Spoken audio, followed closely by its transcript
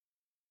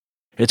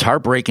It's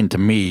heartbreaking to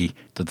me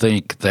to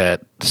think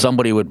that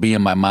somebody would be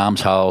in my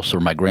mom's house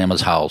or my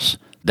grandma's house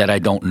that I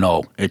don't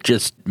know. It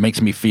just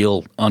makes me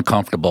feel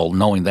uncomfortable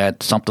knowing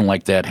that something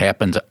like that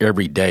happens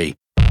every day.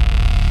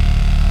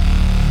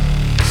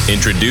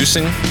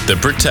 Introducing The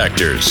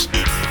Protectors,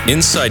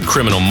 inside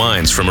criminal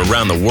minds from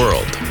around the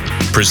world.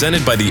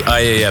 Presented by the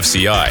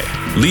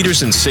IAFCI,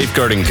 leaders in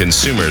safeguarding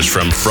consumers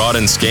from fraud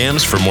and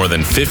scams for more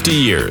than 50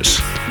 years.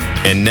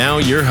 And now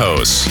your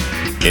hosts,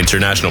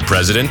 International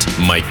President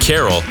Mike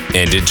Carroll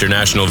and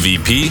International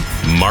VP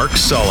Mark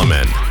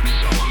Solomon.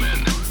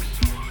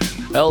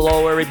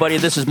 Hello, everybody.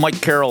 This is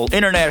Mike Carroll,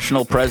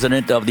 International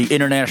President of the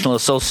International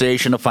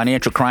Association of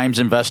Financial Crimes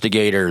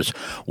Investigators.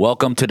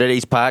 Welcome to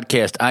today's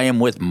podcast. I am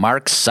with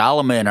Mark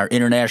Solomon, our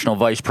International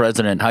Vice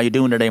President. How you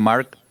doing today,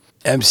 Mark?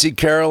 MC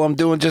Carroll, I'm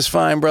doing just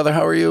fine, brother.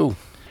 How are you?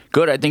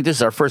 Good. I think this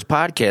is our first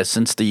podcast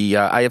since the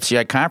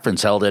IFCI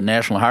conference held at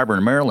National Harbor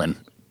in Maryland.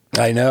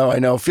 I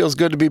know. Feels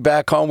good to be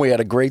back home. We had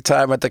a great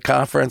time at the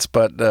conference,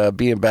 but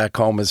being back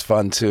home is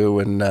fun, too,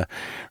 and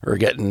we're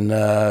getting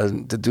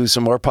to do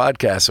some more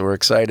podcasts, so we're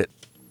excited.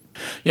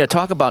 Yeah,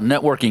 talk about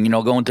networking,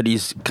 going to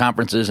these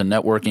conferences and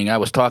networking. I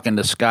was talking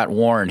to Scott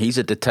Warren. He's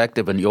a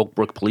detective in the Oak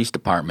Brook Police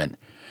Department.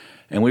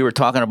 And we were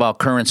talking about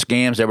current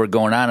scams that were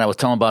going on. I was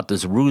telling about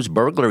this ruse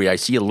burglary. I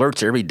see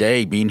alerts every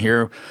day being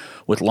here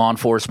with law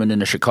enforcement in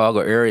the Chicago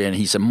area. And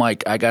he said,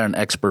 Mike, I got an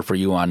expert for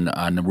you on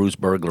the ruse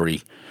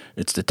burglary.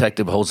 It's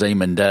Detective Jose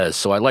Mendez.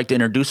 So I'd like to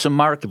introduce him,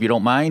 Mark, if you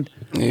don't mind.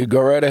 You go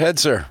right ahead,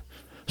 sir.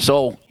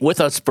 So with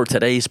us for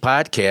today's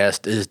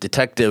podcast is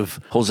Detective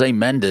Jose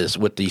Mendez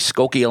with the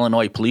Skokie,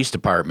 Illinois Police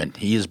Department.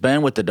 He has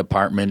been with the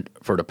department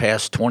for the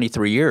past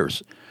 23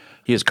 years.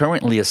 He is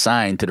currently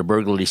assigned to the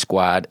burglary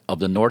squad of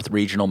the North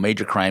Regional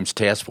Major Crimes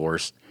Task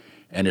Force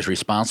and is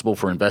responsible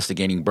for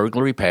investigating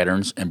burglary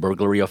patterns and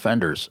burglary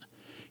offenders.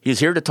 He is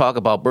here to talk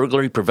about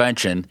burglary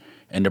prevention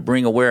and to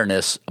bring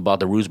awareness about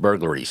the ruse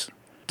burglaries.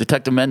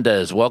 Detective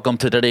Mendez, welcome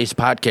to today's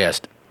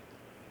podcast.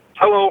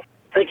 Hello.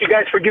 Thank you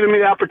guys for giving me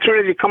the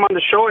opportunity to come on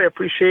the show. I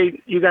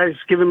appreciate you guys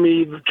giving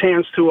me the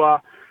chance to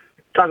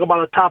talk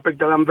about a topic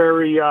that I'm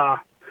very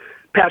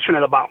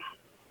passionate about.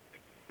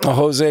 Well,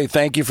 Jose,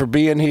 thank you for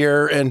being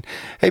here. And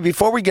hey,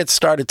 before we get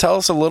started, tell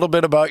us a little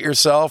bit about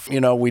yourself. We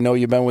know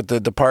you've been with the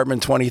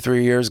department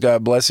 23 years.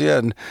 God bless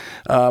you.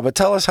 But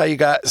tell us how you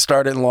got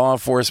started in law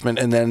enforcement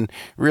and then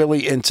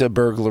really into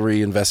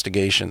burglary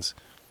investigations.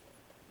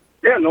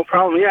 Yeah, no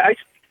problem. Yeah,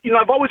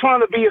 I've always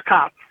wanted to be a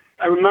cop.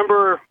 I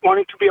remember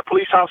wanting to be a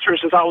police officer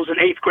since I was in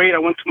 8th grade. I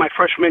went to my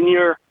freshman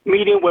year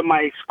meeting with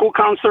my school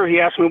counselor. He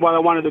asked me what I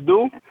wanted to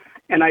do,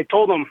 and I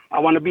told him I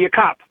want to be a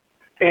cop.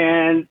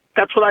 And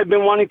that's what I've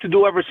been wanting to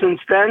do ever since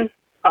then.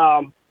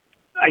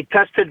 I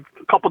tested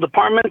a couple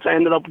departments. I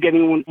ended up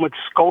getting with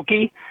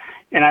Skokie,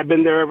 and I've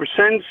been there ever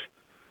since.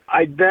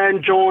 I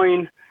then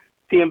joined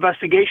the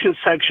investigation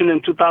section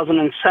in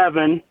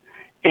 2007.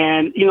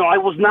 And, I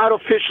was not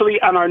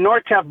officially on our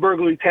North Taft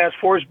Burglary Task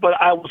Force, but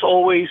I was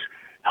always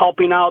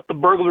helping out the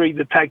burglary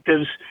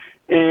detectives.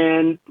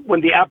 And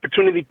when the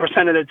opportunity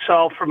presented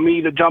itself for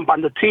me to jump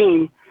on the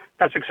team,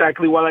 that's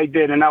exactly what I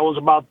did. And that was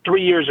about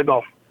 3 years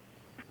ago.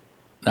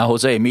 Now,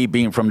 Jose, me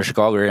being from the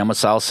Chicago area, I'm a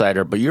South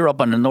Sider, but you're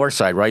up on the north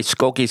side, right?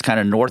 Skokie's kind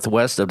of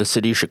northwest of the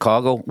city of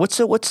Chicago. What's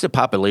the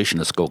population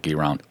of Skokie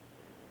around?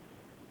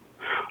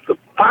 The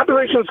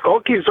population of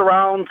Skokie is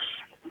around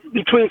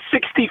between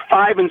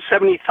 65 and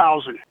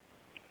 70,000.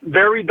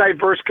 Very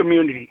diverse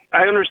community.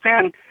 I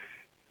understand,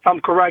 if I'm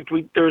correct,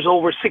 there's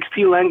over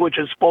 60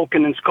 languages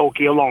spoken in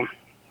Skokie alone.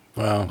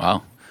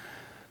 Wow.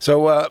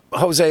 So,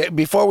 Jose,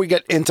 before we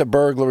get into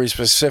burglary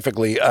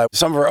specifically,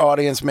 some of our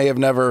audience may have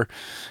never,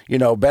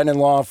 been in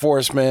law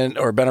enforcement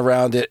or been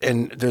around it,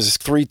 and there's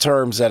 3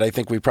 terms that I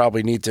think we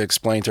probably need to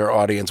explain to our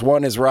audience.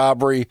 1 is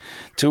robbery,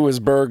 2 is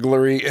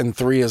burglary, and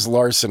 3 is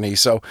larceny.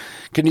 So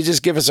can you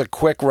just give us a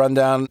quick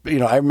rundown?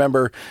 I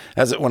remember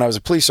when I was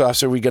a police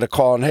officer, we get a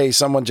call and, hey,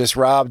 someone just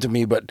robbed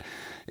me, but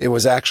it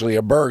was actually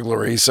a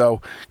burglary. So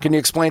can you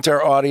explain to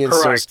our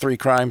audience those 3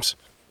 crimes?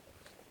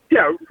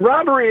 Yeah,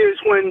 robbery is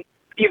when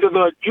either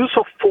the use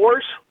of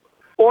force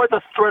or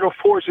the threat of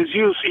force is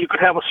used. So you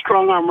could have a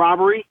strong-arm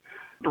robbery.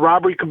 The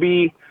robbery could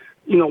be,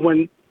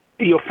 when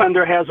the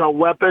offender has a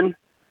weapon.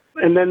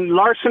 And then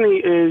larceny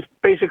is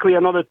basically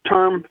another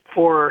term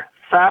for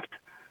theft.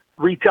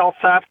 Retail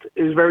theft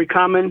is very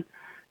common.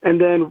 And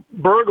then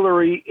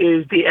burglary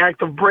is the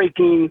act of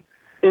breaking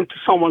into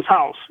someone's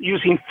house,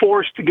 using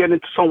force to get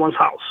into someone's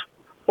house,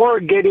 or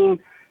getting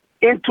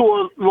into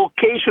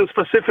a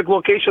specific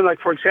location, like,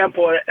 for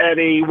example, at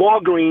a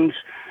Walgreens,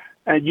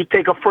 and you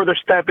take a further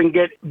step and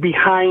get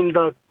behind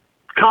the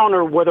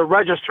counter where the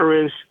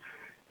register is.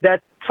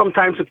 That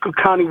sometimes in Cook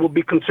County will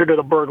be considered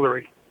a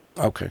burglary.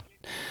 Okay.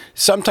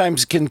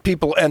 Sometimes can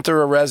people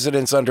enter a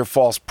residence under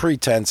false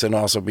pretense and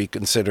also be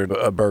considered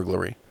a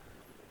burglary?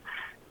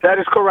 That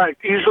is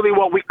correct. Usually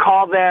what we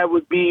call that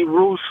would be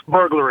ruse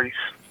burglaries.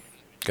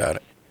 Got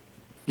it.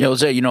 Yeah,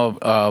 Jose,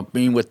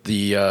 being with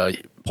the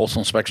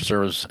Postal Inspection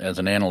Service as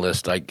an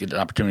analyst, I get the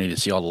opportunity to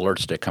see all the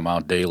alerts that come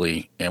out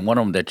daily. And one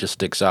of them that just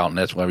sticks out, and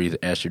that's why we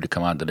asked you to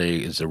come on today,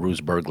 is the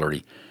ruse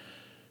burglary.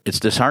 It's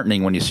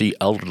disheartening when you see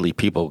elderly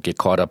people get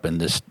caught up in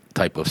this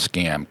type of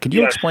scam. Could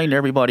you Yes. explain to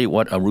everybody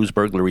what a ruse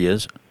burglary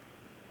is?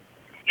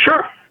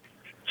 Sure.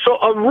 So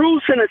a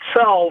ruse in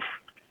itself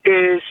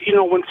is,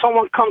 when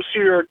someone comes to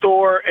your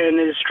door and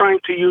is trying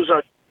to use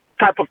a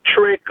type of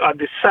trick, a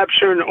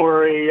deception,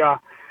 or a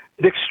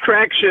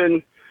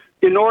distraction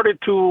in order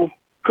to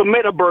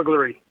commit a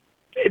burglary.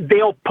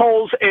 They'll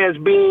pose as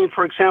being,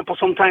 for example,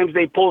 sometimes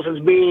they pose as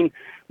being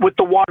with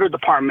the water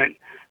department.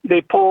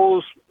 They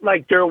pose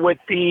like they're with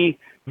the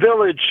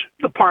village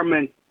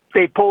department.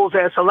 They pose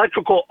as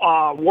electrical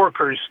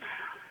workers,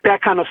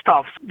 that kind of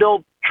stuff.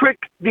 They'll trick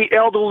the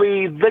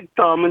elderly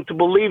victim into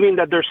believing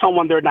that there's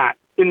someone they're not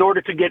in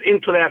order to get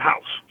into that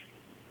house.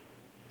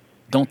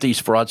 Don't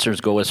these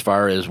fraudsters go as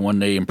far as when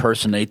they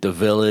impersonate the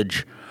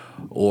village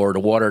or the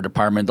water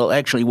department, they'll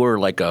actually wear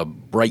like a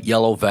bright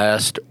yellow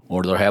vest,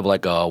 or they'll have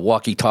like a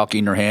walkie-talkie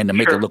in their hand to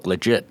make it look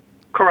legit?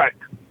 Correct.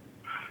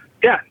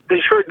 Yeah, they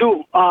sure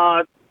do.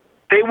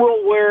 They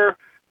will wear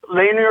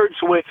lanyards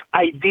with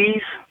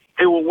IDs.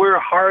 They will wear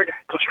hard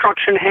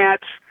construction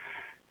hats.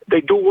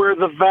 They do wear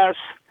the vest.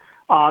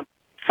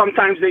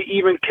 Sometimes they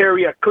even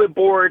carry a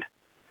clipboard.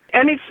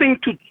 Anything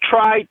to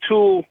try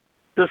to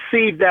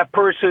deceive that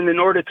person in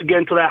order to get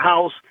into that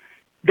house,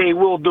 they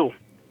will do.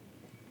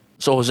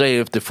 So, Jose,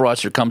 if the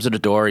fraudster comes to the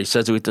door, he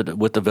says with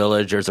the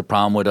village, there's a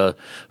problem with a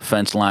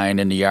fence line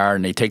in the yard,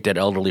 and they take that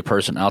elderly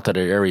person out to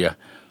the area,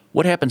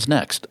 what happens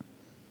next?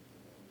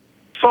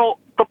 So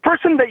the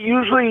person that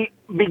usually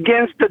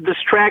begins the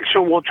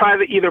distraction will try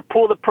to either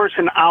pull the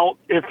person out.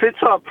 If it's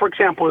for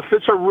example, if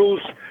it's a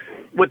ruse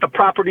with the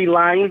property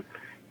line,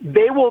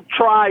 they will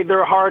try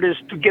their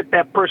hardest to get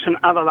that person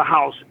out of the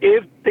house.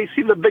 If they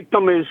see the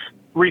victim is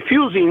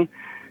refusing,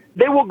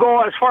 they will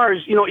go as far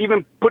as,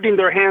 even putting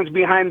their hands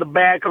behind the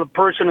back of the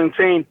person and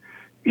saying,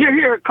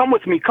 here, come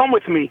with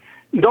me.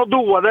 They'll do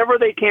whatever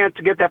they can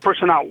to get that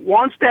person out.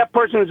 Once that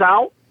person is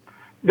out,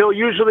 they'll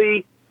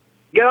usually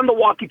get on the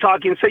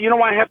walkie-talkie and say,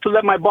 I have to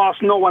let my boss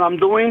know what I'm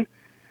doing.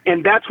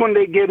 And that's when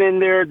they get in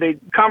there, they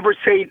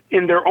conversate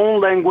in their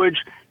own language,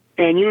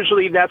 and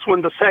usually that's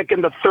when the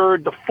second, the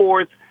third, the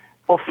fourth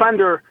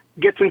offender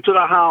gets into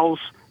the house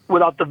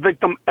without the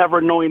victim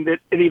ever knowing that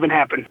it even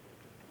happened.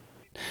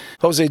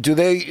 Jose, do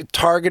they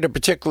target a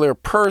particular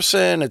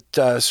person,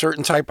 a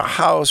certain type of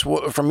house?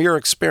 From your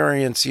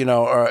experience,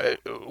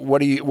 what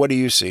do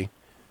you see?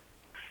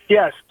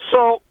 Yes.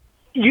 So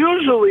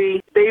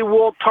usually they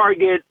will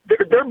target,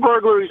 their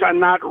burglaries are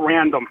not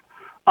random,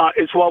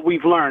 is what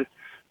we've learned.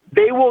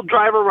 They will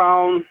drive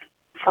around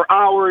for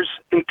hours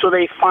until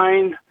they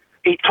find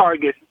a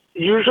target.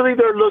 Usually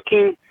they're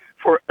looking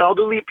for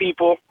elderly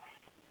people.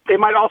 They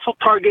might also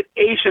target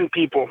Asian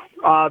people.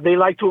 They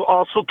like to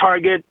also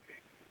target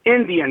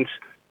Indians.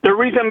 The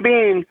reason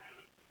being,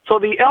 so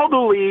the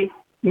elderly,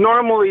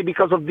 normally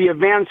because of the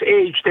advanced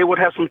age, they would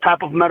have some type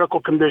of medical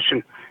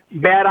condition,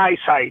 bad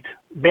eyesight,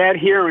 bad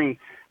hearing,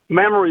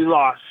 memory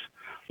loss.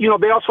 They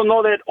also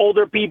know that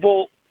older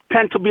people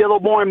tend to be a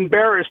little more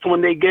embarrassed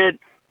when they get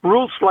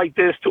ruse like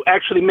this to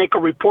actually make a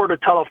report or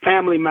tell a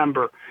family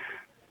member.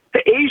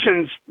 The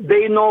Asians,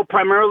 they know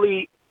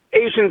primarily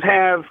Asians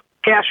have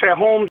cash at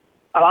home.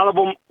 A lot of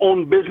them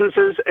own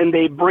businesses and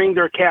they bring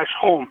their cash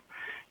home.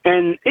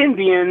 And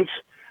Indians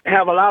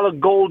have a lot of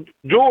gold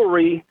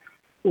jewelry,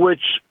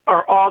 which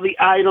are all the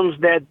items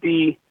that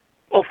the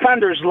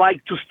offenders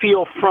like to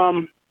steal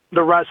from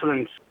the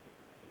residents.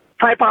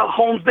 Type of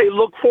homes they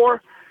look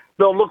for,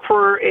 they'll look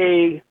for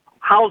a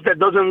house that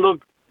doesn't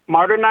look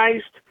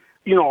modernized.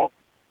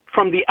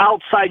 From the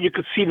outside, you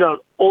could see the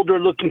older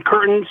looking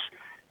curtains,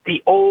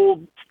 the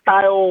old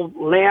style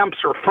lamps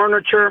or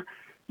furniture.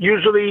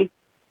 Usually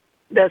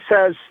that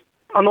says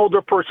an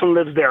older person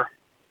lives there.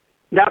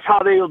 That's how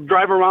they'll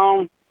drive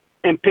around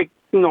and pick,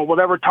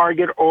 whatever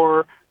target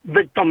or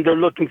victim they're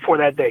looking for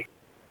that day.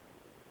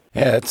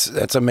 Yeah,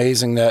 that's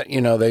amazing that,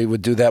 they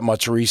would do that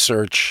much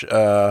research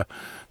to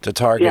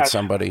target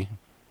somebody.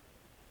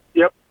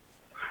 Yep.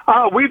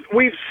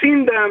 We've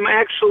seen them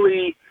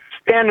actually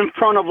stand in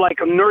front of like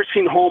a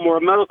nursing home or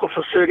a medical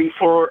facility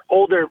for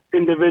older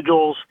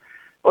individuals.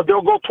 Or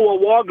they'll go to a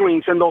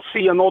Walgreens and they'll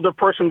see an older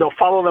person, they'll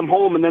follow them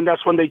home, and then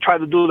that's when they try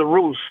to do the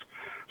ruse.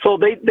 So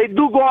they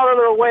do go out of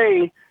their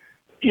way.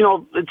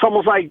 It's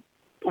almost like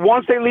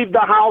once they leave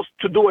the house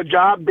to do a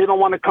job, they don't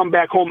want to come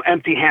back home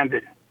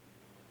empty-handed.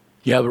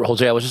 Yeah, but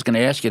Jose, I was just going to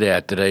ask you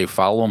that. Do they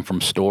follow them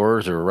from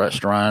stores or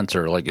restaurants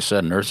or, like you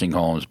said, nursing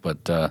homes?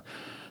 But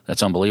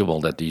that's unbelievable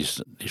that these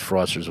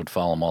fraudsters would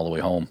follow them all the way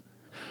home.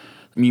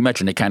 You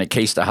mentioned they kind of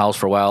case the house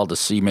for a while to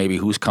see maybe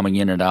who's coming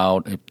in and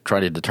out,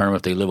 try to determine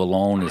if they live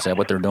alone. Is that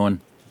what they're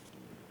doing?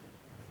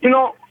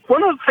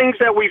 One of the things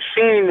that we've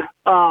seen,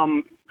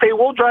 they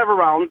will drive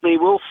around. They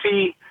will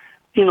see,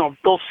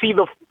 they'll see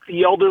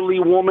the elderly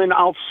woman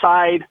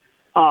outside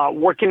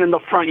working in the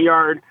front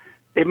yard.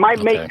 They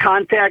might make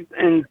contact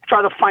and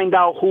try to find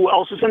out who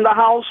else is in the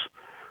house.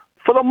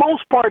 For the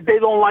most part, they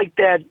don't like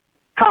that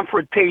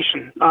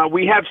confrontation.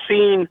 We have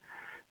seen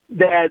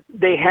that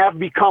they have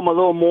become a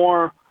little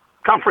more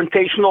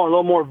confrontational, a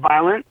little more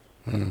violent.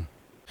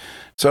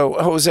 So,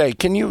 Jose,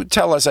 can you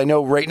tell us, I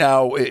know right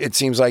now it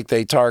seems like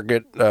they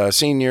target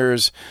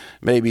seniors,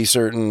 maybe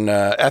certain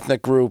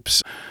ethnic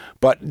groups,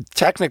 but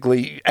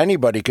technically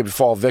anybody could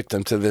fall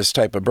victim to this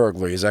type of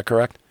burglary. Is that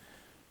correct?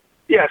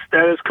 Yes,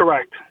 that is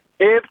correct.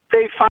 If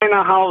they find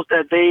a house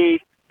that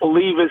they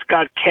believe has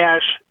got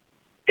cash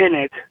in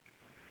it,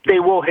 they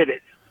will hit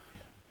it.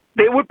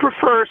 They would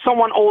prefer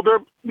someone older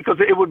because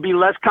it would be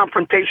less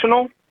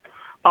confrontational,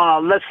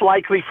 less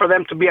likely for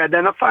them to be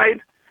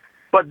identified,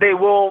 but they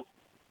will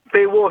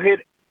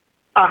hit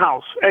a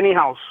house, any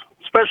house,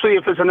 especially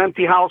if it's an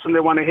empty house and they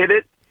want to hit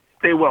it,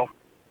 they will.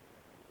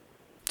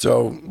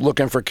 So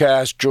looking for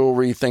cash,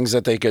 jewelry, things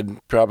that they could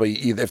probably,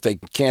 either if they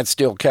can't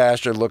steal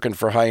cash, they're looking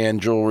for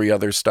high-end jewelry,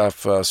 other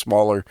stuff,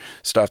 smaller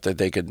stuff that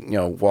they could,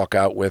 walk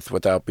out with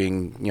without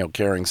being,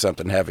 carrying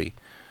something heavy.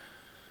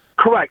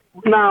 Correct.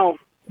 Now,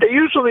 they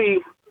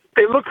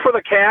look for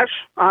the cash.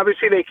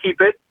 Obviously, they keep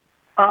it.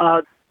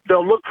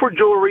 They'll look for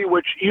jewelry,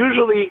 which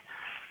usually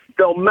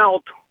they'll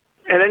melt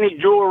at any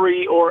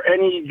jewelry or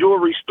any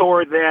jewelry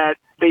store that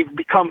they've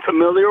become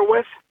familiar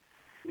with.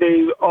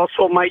 They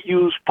also might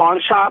use pawn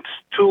shops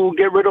to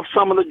get rid of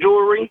some of the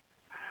jewelry.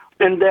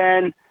 And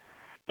then,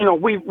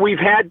 we've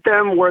had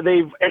them where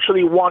they've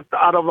actually walked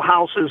out of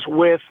houses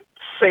with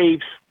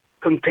safes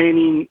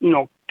containing,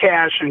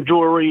 cash and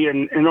jewelry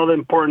and other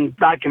important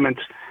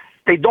documents.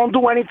 They don't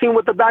do anything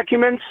with the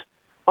documents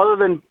other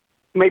than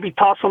maybe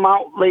toss them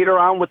out later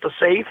on with the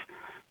safe.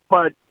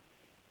 But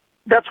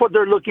that's what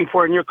they're looking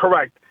for, and you're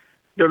correct.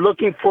 They're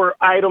looking for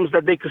items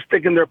that they could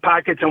stick in their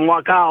pockets and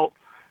walk out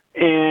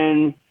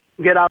and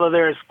get out of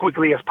there as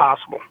quickly as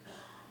possible.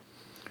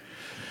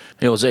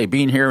 Hey, Jose,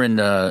 being here in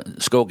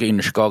Skokie, in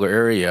the Chicago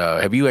area,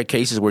 have you had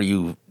cases where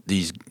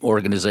these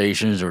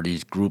organizations or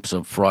these groups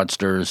of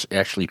fraudsters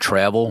actually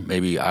travel,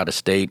 maybe out of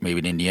state, maybe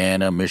in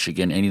Indiana,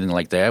 Michigan, anything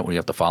like that, where you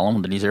have to follow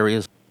them in these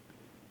areas?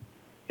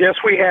 Yes,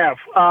 we have.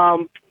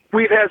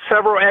 We've had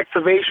several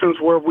activations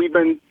where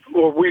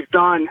we've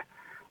done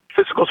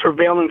physical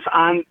surveillance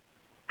on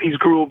these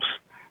groups,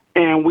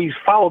 and we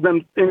followed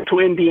them into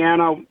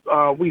Indiana.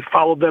 We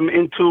followed them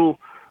into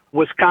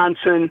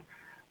Wisconsin.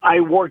 I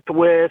worked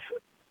with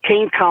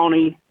Kane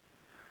County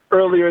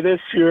earlier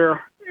this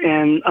year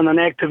and on an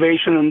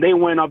activation, and they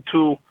went up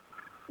to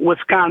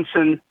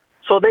Wisconsin.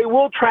 So they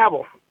will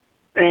travel.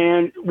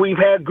 And we've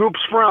had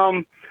groups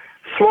from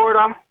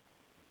Florida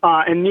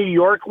and New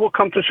York will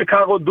come to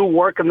Chicago, do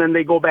work, and then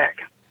they go back.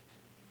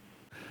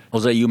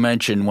 Jose, you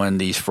mentioned when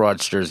these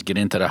fraudsters get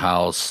into the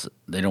house,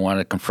 they don't want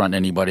to confront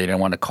anybody. They don't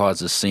want to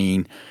cause a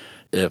scene.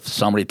 If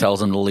somebody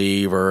tells them to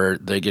leave or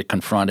they get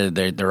confronted,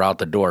 they're out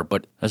the door.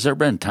 But has there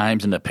been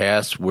times in the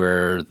past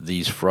where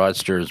these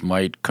fraudsters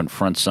might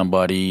confront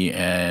somebody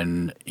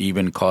and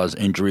even cause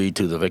injury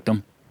to the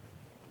victim?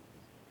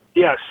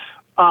 Yes.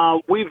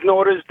 We've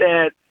noticed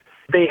that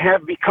they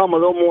have become a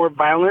little more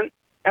violent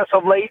as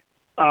of late.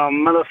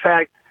 Matter of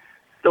fact,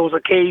 there was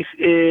a case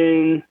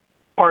in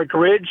Park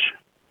Ridge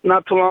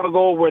not too long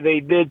ago where they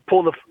did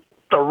pull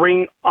the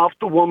ring off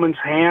the woman's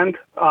hand.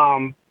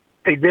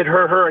 They did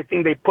hurt her. I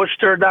think they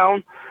pushed her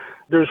down.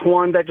 There's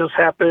one that just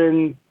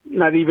happened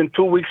not even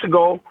 2 weeks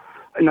ago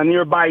in a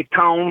nearby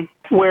town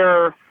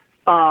where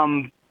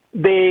once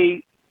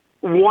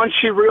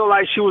she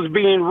realized she was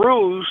being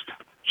rused,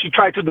 she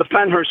tried to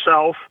defend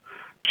herself.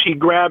 She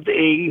grabbed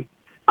a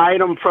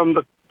item from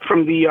the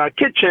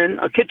kitchen,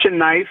 a kitchen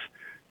knife,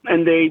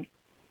 and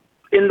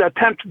in the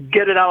attempt to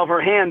get it out of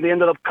her hand, they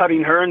ended up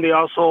cutting her, and they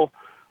also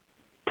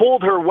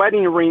pulled her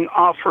wedding ring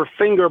off her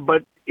finger,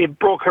 but it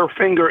broke her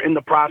finger in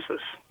the process.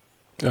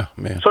 Oh,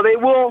 man. So they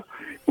will,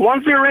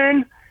 once they're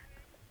in,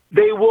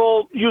 they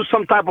will use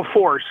some type of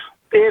force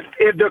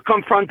if they're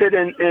confronted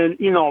and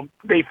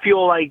they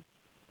feel like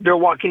they're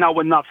walking out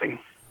with nothing.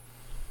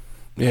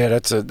 Yeah,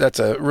 that's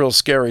a real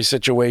scary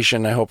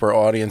situation. I hope our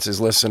audience is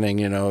listening,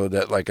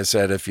 that, like I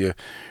said, if you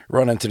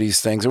run into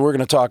these things, and we're going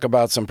to talk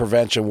about some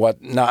prevention,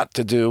 what not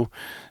to do,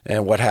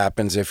 and what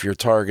happens if you're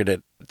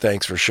targeted.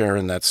 Thanks for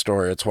sharing that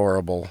story. It's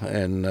horrible.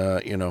 And,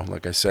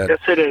 like I said. Yes,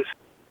 it is.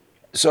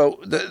 So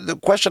the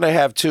question I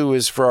have, too,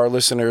 is for our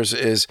listeners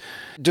is,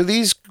 do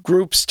these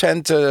groups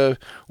tend to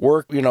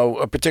work,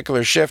 a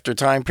particular shift or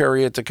time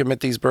period to commit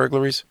these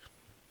burglaries?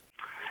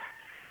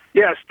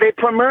 Yes, they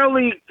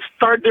primarily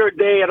start their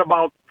day at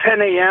about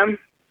 10 a.m.,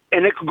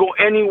 and it could go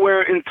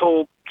anywhere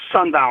until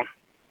sundown.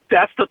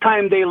 That's the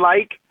time they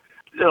like.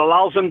 It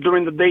allows them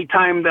during the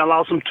daytime, that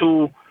allows them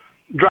to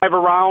drive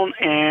around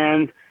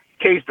and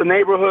case the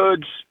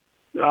neighborhoods,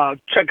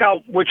 check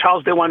out which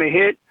house they want to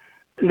hit,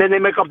 and then they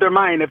make up their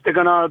mind. If they're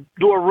going to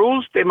do a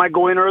ruse, they might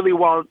go in early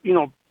while,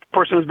 the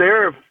person's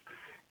there. If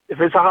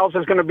it's a house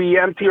that's going to be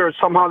empty or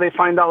somehow they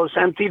find out it's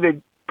empty, they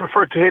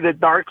prefer to hit it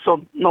dark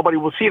so nobody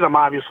will see them,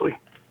 obviously.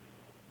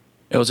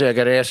 Jose, I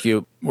got to ask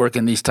you,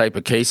 working these type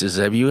of cases,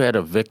 have you had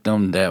a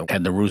victim that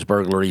had the ruse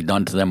burglary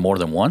done to them more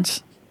than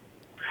once?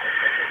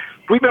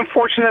 We've been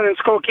fortunate in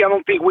Skokie.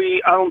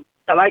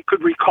 I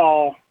could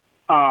recall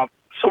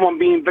someone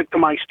being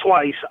victimized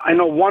twice. I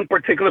know one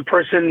particular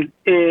person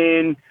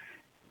in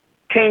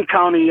Kane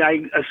County.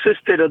 I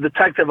assisted a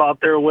detective out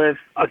there with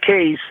a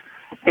case,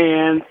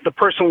 and the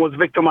person was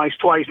victimized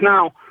twice.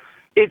 Now,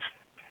 it's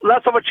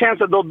less of a chance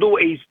that they'll do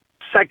a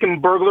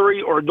second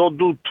burglary or they'll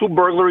do two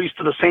burglaries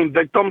to the same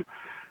victim,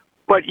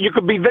 but you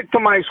could be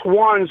victimized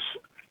once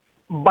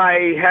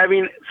by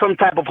having some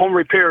type of home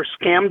repair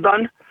scam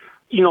done,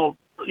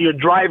 your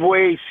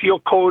driveway, seal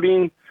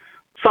coating,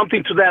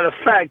 something to that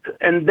effect,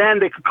 and then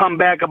they could come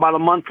back about a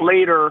month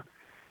later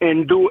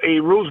and do a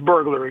ruse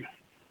burglary.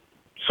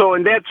 So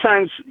in that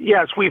sense,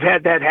 yes, we've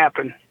had that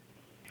happen.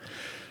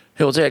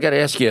 Hey, Jose, I got to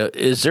ask you,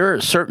 is there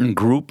a certain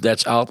group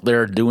that's out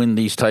there doing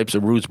these types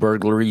of ruse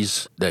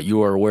burglaries that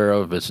you are aware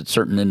of? Is it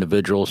certain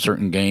individuals,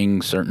 certain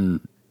gangs,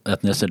 certain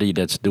ethnicity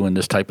that's doing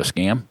this type of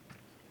scam?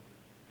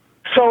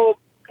 So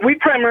we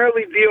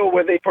primarily deal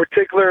with a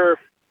particular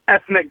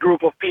ethnic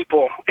group of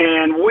people,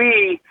 and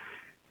we,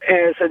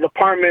 as a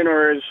department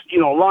or as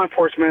law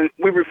enforcement,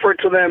 we refer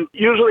to them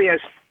usually as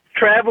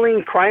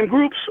traveling crime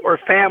groups or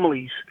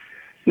families.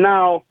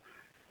 Now,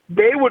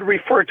 they would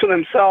refer to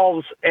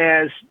themselves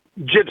as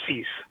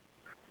gypsies,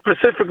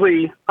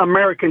 specifically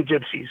American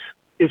gypsies,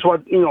 is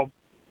what,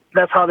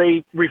 that's how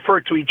they refer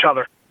to each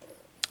other.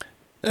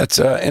 That's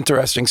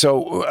interesting.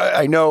 So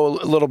I know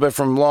a little bit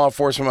from law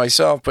enforcement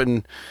myself, but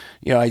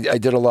I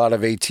did a lot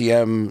of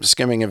ATM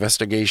skimming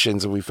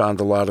investigations, and we found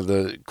a lot of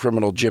the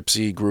criminal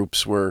gypsy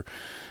groups were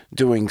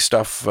doing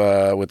stuff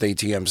with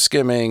ATM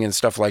skimming and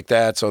stuff like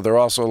that. So they're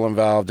also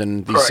involved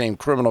in these same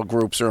criminal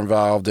groups are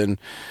involved in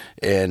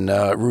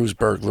ruse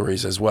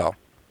burglaries as well.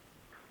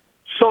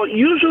 So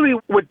usually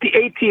with the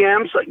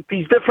ATMs, like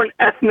these different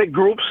ethnic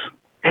groups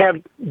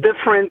have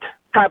different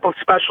type of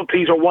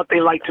specialties or what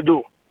they like to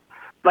do.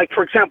 Like,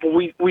 for example,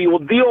 we will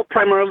deal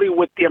primarily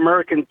with the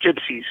American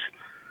gypsies,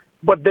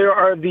 but there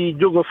are the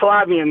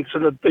Yugoslavians, so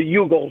the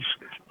Yugos.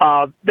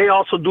 They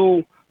also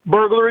do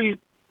burglaries,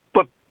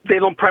 but they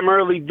don't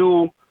primarily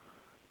do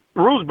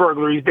ruse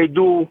burglaries. They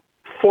do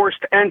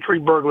forced entry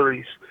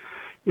burglaries.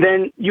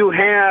 Then you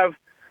have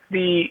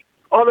the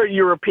other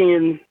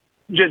European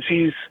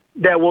gypsies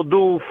that will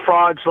do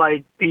frauds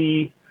like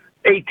the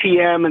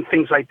ATM and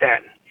things like that.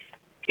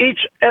 Each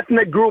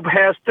ethnic group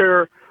has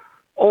their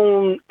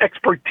own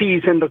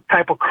expertise in the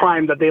type of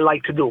crime that they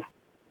like to do.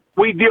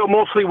 We deal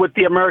mostly with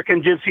the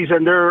American gypsies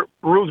and their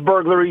ruse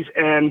burglaries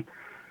and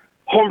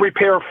home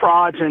repair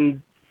frauds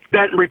and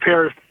dent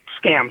repair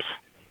scams.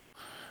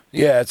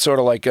 Yeah, it's sort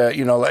of like,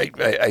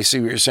 like I see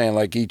what you're saying,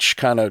 like each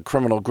kind of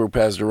criminal group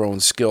has their own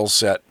skill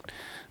set,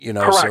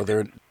 Correct. So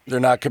they're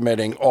not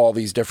committing all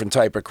these different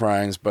type of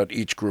crimes, but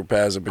each group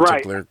has a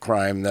particular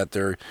crime that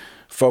they're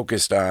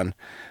focused on.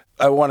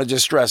 I want to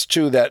just stress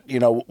too that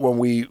when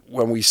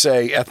we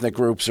say ethnic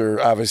groups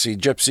or obviously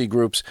gypsy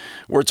groups,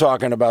 we're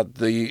talking about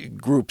the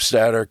groups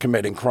that are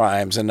committing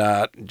crimes and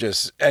not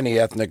just any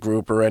ethnic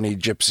group or any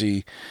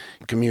gypsy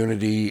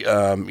community.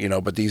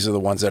 But these are the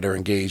ones that are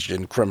engaged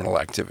in criminal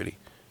activity.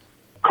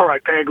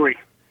 Correct, I agree.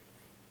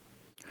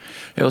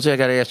 Hey, Jose, I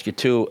got to ask you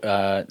too.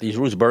 These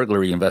ruse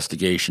burglary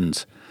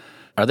investigations,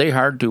 are they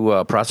hard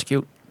to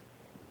prosecute?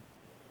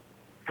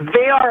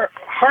 They are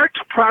hard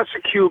to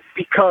prosecute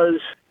because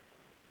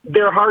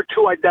they're hard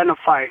to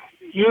identify.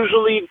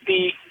 Usually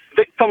the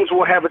victims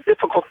will have a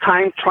difficult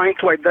time trying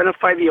to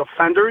identify the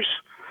offenders,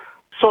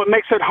 so it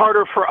makes it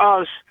harder for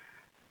us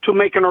to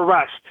make an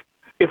arrest.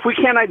 If we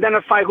can't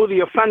identify who the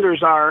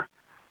offenders are,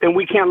 then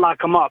we can't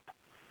lock them up.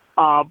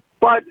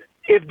 But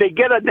if they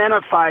get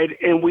identified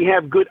and we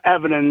have good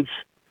evidence,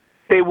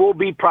 they will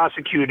be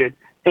prosecuted.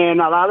 And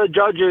a lot of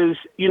judges,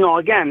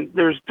 again,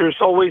 there's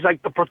always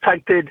like the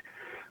protected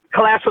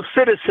class of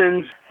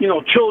citizens,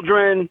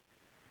 children,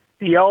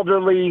 the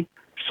elderly.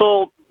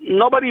 So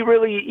nobody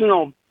really,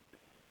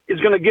 is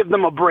going to give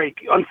them a break.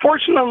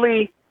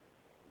 Unfortunately,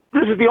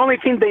 this is the only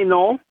thing they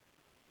know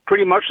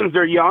pretty much since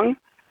they're young.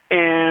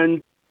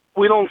 And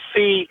we don't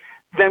see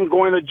them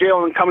going to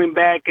jail and coming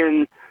back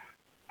and,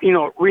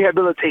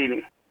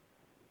 rehabilitating.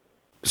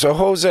 So,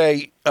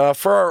 Jose,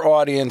 for our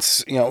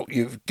audience,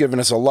 you've given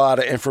us a lot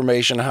of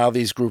information on how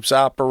these groups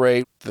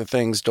operate, the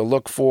things to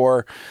look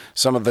for,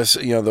 some of this,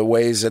 the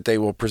ways that they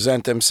will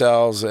present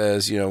themselves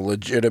as,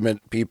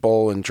 legitimate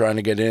people and trying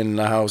to get in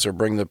the house or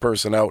bring the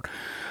person out.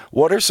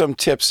 What are some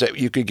tips that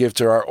you could give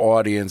to our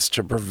audience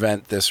to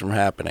prevent this from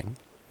happening?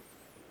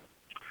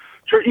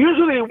 Sure.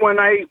 Usually when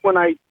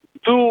I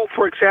do,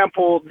 for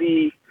example,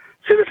 the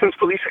Citizens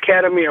Police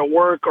Academy at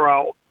work, or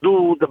I'll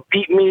do the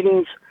beat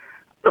meetings,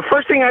 the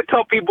first thing I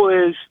tell people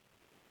is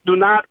do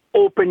not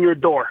open your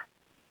door.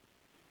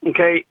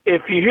 Okay?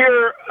 If you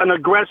hear an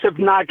aggressive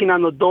knocking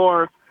on the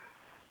door,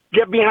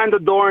 get behind the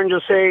door and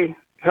just say,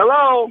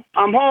 "Hello,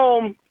 I'm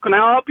home. Can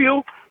I help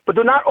you?" But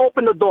do not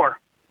open the door.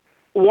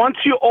 Once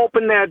you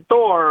open that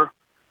door,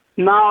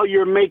 now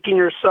you're making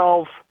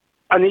yourself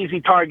an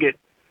easy target.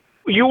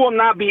 You will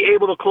not be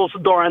able to close the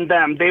door on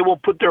them. They will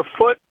put their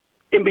foot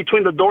in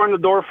between the door and the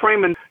door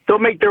frame, and they'll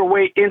make their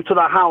way into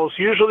the house.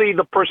 Usually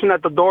the person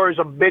at the door is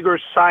a bigger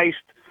sized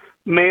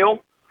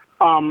male.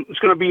 It's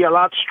going to be a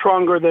lot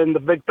stronger than the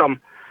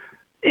victim.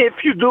 If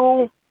you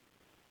do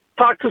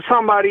talk to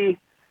somebody,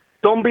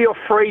 don't be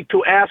afraid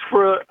to ask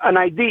for an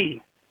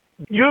ID.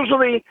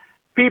 Usually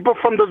people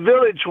from the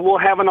village will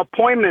have an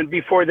appointment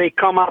before they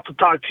come out to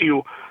talk to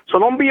you. So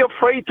don't be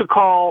afraid to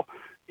call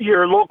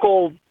your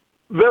local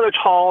village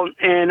hall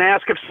and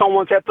ask if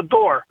someone's at the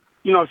door.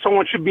 If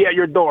someone should be at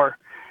your door.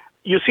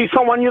 You see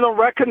someone you don't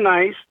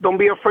recognize, don't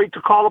be afraid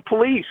to call the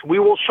police. We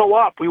will show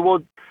up. We will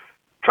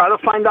try to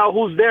find out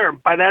who's there.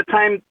 By that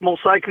time,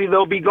 most likely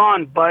they'll be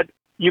gone, but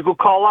you could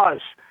call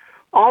us.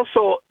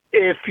 Also,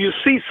 if you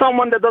see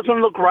someone that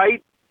doesn't look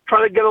right,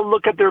 try to get a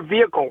look at their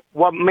vehicle.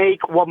 What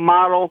make, what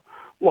model,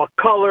 what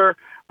color,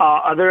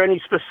 are there any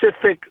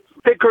specific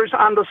stickers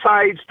on the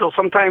sides? They'll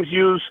sometimes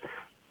use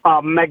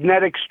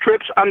magnetic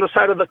strips on the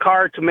side of the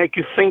car to make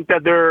you think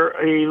that they're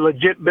a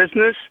legit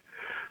business.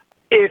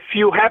 If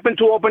you happen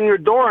to open your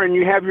door and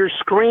you have your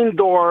screen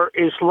door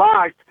is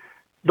locked,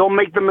 don't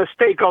make the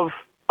mistake of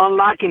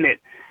unlocking it.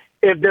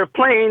 If they're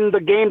playing the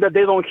game that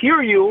they don't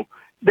hear you,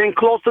 then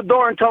close the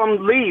door and tell them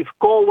to leave.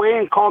 Go away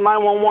and call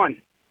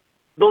 911.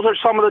 Those are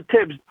some of the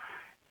tips.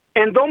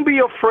 And don't be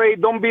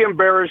afraid, don't be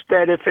embarrassed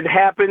that if it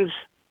happens,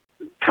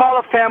 call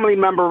a family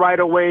member right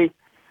away.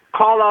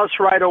 Call us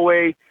right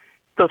away.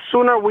 The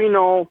sooner we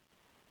know,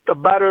 the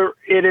better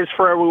it is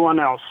for everyone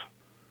else.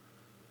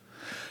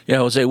 Yeah,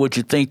 Jose, what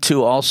you think,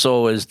 too,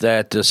 also is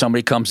that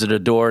somebody comes to the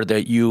door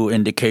that you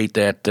indicate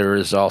that there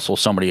is also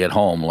somebody at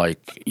home, like,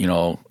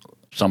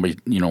 somebody,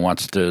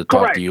 wants to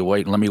talk Correct. to you.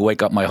 Wait, let me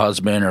wake up my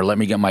husband, or let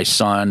me get my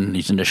son.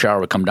 He's in the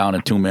shower. Come down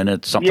in 2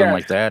 minutes, something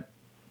like that.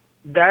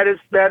 That is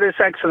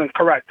excellent.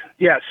 Correct.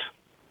 Yes.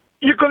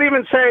 You could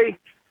even say,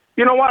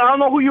 you know what? I don't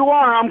know who you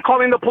are. I'm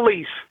calling the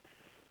police.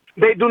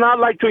 They do not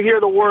like to hear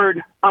the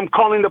word, I'm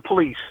calling the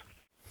police.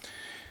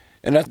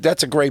 And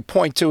that's a great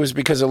point, too, is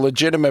because a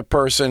legitimate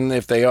person,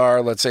 if they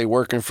are, let's say,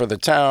 working for the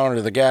town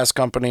or the gas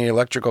company,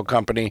 electrical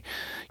company,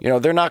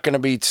 they're not going to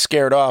be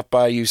scared off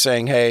by you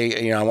saying,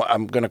 hey,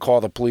 I'm going to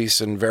call the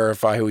police and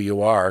verify who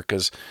you are,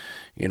 because,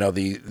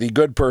 the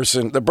good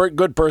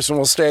person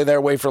will stay there,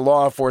 wait for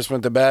law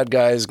enforcement. The bad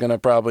guy is going to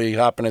probably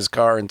hop in his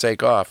car and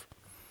take off.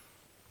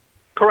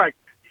 Correct.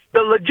 The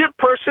legit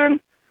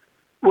person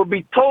will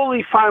be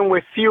totally fine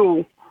with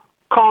you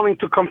calling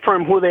to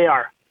confirm who they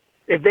are.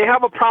 If they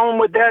have a problem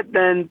with that,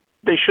 then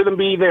they shouldn't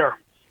be there.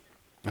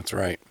 That's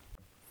right.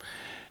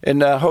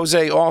 And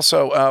Jose,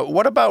 also,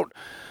 what about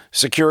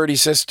security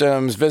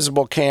systems,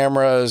 visible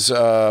cameras,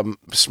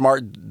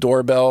 smart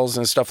doorbells,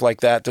 and stuff like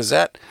that? Does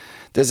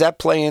that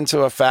play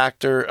into a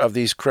factor of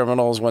these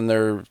criminals when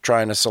they're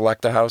trying to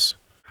select a house?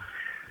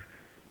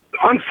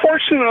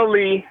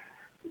 Unfortunately,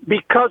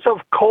 because of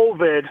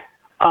COVID,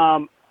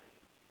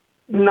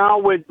 now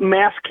with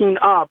masking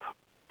up,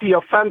 the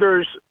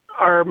offenders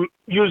are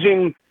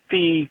using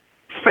the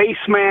face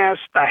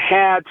masks, the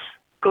hats,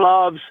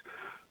 gloves.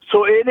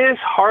 So it is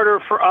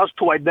harder for us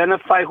to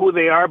identify who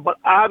they are, but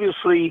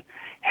obviously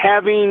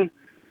having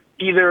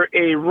either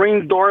a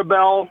Ring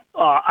doorbell,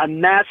 a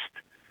Nest,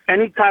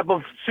 any type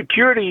of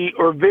security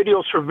or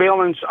video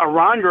surveillance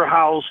around your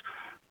house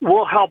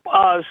will help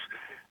us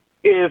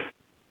if,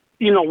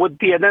 with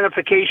the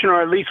identification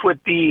or at least with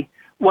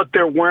what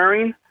they're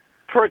wearing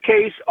for a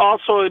case.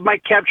 Also, it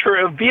might capture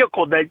a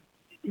vehicle that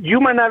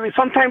you might not.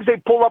 Sometimes they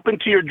pull up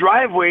into your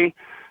driveway.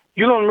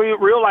 You don't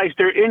realize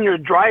they're in your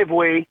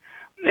driveway.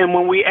 And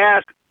when we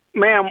ask,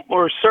 ma'am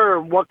or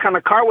sir, what kind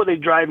of car were they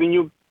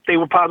driving, they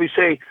would probably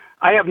say,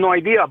 I have no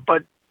idea.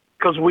 But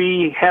because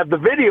we have the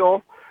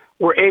video,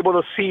 we're able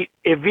to see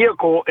a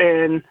vehicle.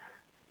 And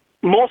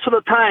most of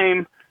the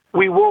time,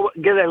 we will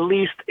get at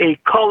least a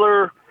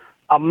color,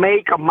 a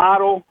make, a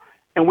model,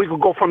 and we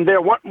could go from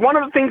there. One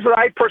of the things that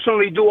I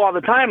personally do all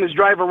the time is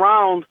drive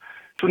around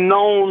to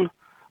known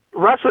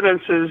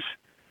residences,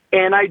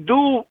 and I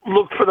do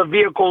look for the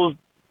vehicles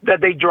that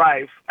they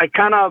drive. I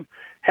kind of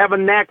have a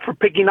knack for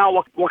picking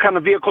out what kind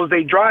of vehicles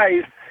they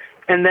drive,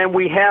 and then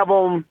we have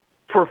them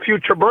for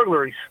future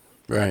burglaries.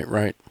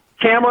 Right.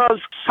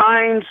 Cameras,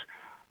 signs,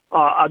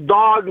 a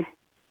dog.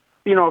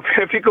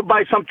 If you could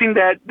buy something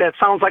that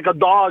sounds like a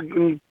dog,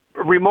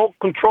 remote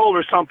control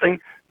or something,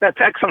 that's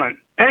excellent.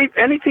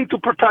 Anything to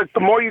protect, the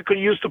more you could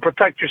use to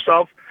protect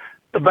yourself,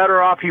 the better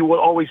off you will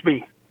always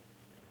be.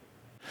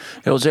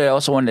 Jose, I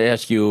also wanted to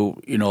ask you,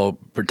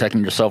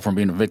 protecting yourself from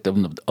being a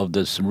victim of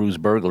this ruse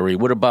burglary.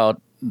 What about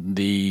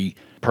the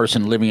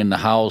person living in the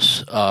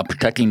house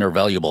protecting their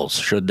valuables?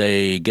 Should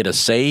they get a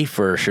safe,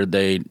 or should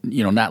they,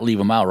 not leave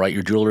them out, right?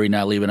 Your jewelry,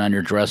 not leave it on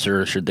your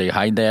dresser. Should they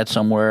hide that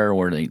somewhere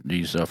where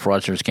these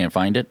fraudsters can't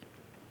find it?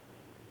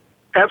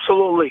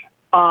 Absolutely.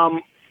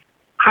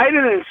 Hide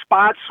it in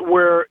spots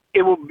where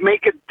it will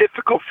make it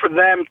difficult for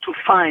them to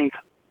find.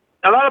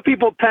 A lot of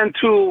people tend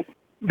to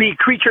be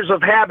creatures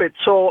of habit,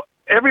 so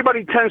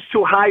everybody tends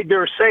to hide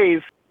their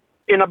safe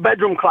in a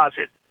bedroom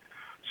closet.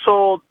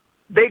 So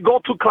they go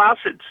to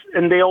closets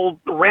and they'll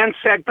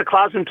ransack the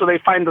closet until they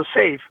find the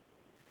safe.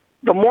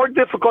 The more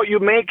difficult you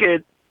make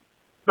it,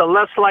 the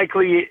less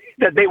likely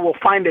that they will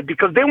find it,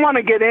 because they want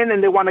to get in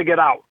and they want to get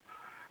out.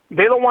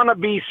 They don't want to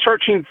be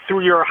searching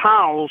through your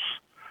house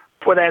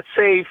for that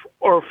safe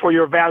or for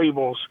your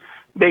valuables.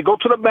 They go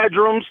to the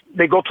bedrooms,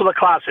 they go to the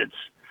closets.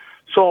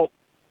 So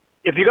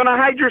if you're going to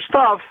hide your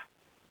stuff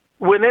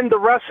within the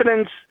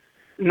residence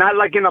not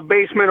like in a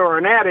basement or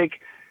an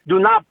attic. Do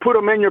not put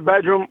them in your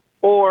bedroom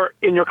or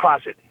in your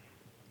closet.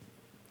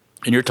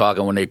 And you're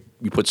talking when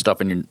you put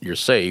stuff in your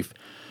safe,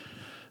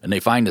 and they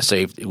find the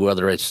safe,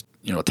 whether it's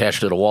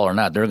attached to the wall or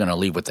not, they're going to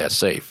leave with that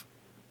safe.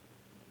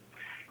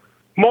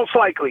 Most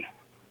likely.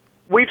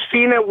 We've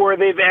seen it where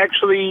they've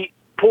actually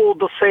pulled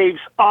the safes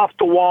off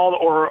the wall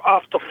or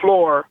off the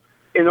floor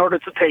in order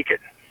to take it.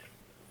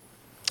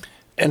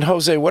 And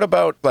Jose, what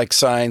about like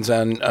signs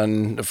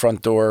on the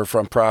front door,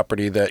 front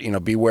property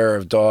that, beware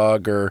of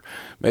dog, or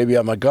maybe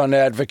I'm a gun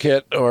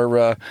advocate,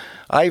 or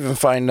I even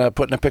find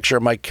putting a picture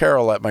of Mike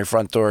Carroll at my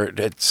front door,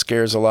 it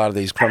scares a lot of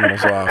these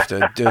criminals off.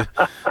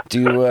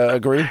 Do you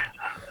agree?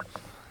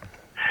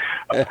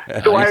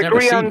 Do I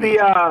agree on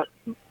the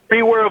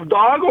beware of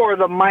dog or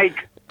the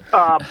Mike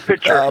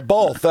picture?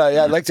 Both.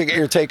 I'd like to get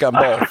your take on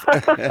both.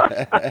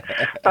 I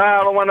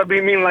don't want to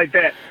be mean like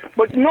that.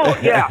 But no,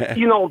 yeah,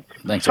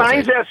 Thanks,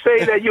 signs Jose. that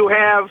say that you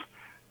have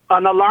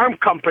an alarm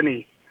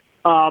company.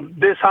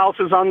 This house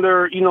is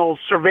under,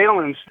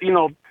 surveillance,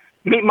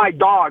 meet my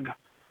dog,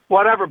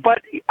 whatever.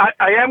 But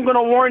I am going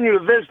to warn you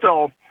this,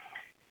 though.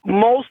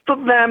 Most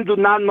of them do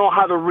not know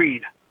how to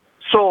read.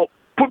 So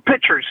put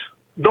pictures.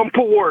 Don't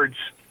put words.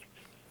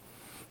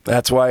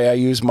 That's why I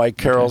use Mike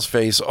Carroll's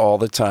face all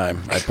the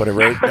time. I put it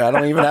right. I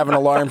don't even have an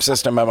alarm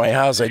system at my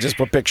house. I just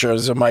put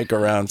pictures of Mike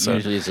around. So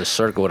Usually it's a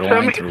circle with a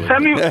line through it.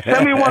 Send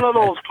me one of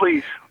those,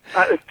 please.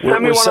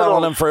 We're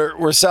selling them for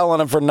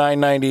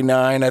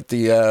 $9.99 at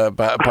the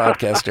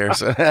podcast here.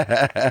 So.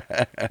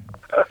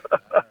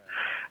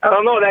 I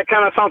don't know. That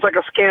kind of sounds like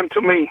a scam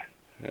to me.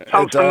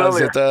 Sounds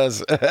familiar. It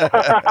does.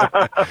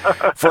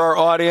 For our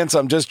audience,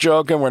 I'm just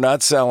joking. We're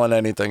not selling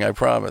anything, I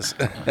promise.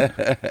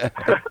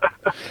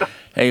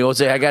 Hey,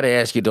 Jose, I got to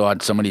ask you, though,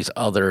 on some of these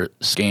other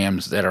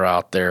scams that are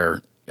out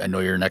there. I know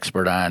you're an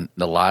expert on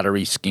the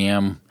lottery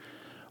scam,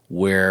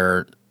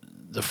 where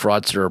the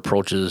fraudster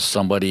approaches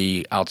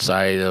somebody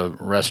outside a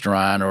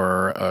restaurant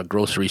or a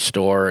grocery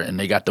store, and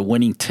they got the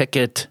winning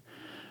ticket,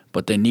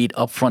 but they need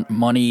upfront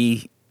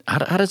money.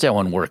 How does that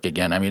one work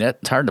again? I mean,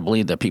 it's hard to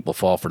believe that people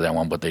fall for that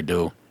one, but they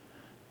do.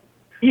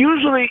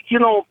 Usually,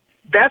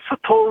 that's a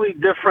totally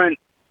different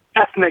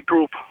ethnic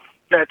group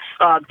that's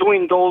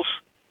doing those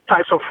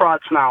types of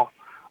frauds now.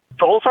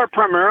 Those are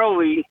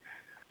primarily,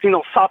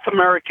 South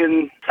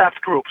American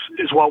theft groups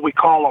is what we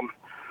call them.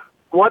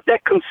 What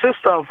that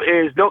consists of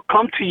is they'll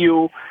come to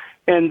you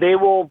and they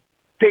will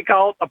pick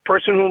out a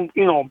person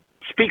who,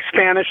 speaks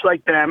Spanish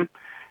like them,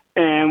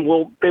 and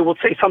they will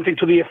say something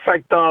to the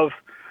effect of,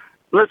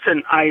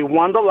 listen, I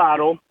won the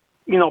lotto,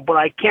 but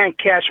I can't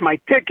cash my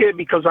ticket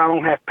because I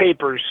don't have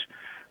papers.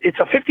 It's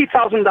a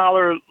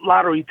 $50,000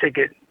 lottery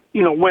ticket,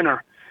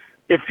 winner.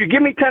 If you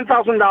give me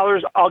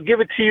 $10,000, I'll give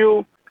it to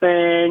you,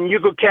 and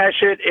you could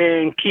cash it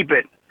and keep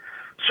it.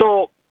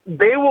 So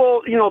they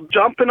will,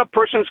 jump in a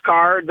person's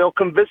car. They'll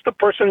convince the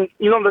person,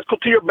 let's go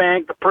to your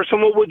bank. The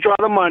person will withdraw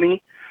the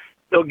money.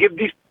 They'll give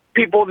these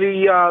people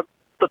the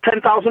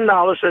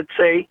 $10,000, let's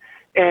say,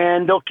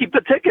 and they'll keep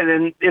the ticket.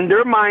 And in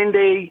their mind,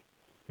 they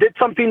did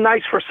something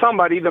nice for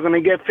somebody. They're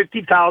going to get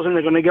 $50,000.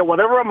 They're going to get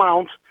whatever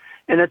amount,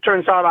 and it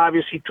turns out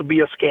obviously to be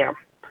a scam.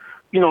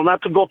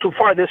 Not to go too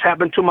far, this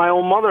happened to my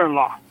own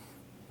mother-in-law.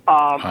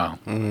 Wow.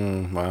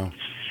 Wow.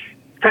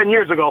 10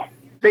 years ago.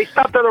 They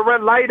stopped at a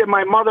red light, and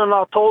my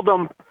mother-in-law told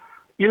them,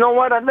 you know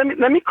what, let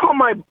me call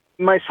my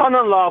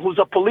son-in-law, who's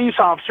a police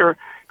officer,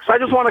 because I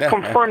just want to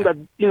confirm that,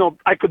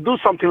 I could do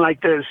something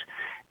like this.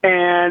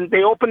 And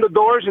they opened the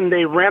doors, and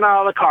they ran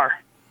out of the car.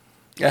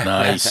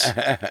 Nice.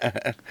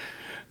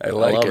 I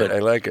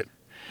like it.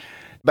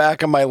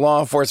 Back in my law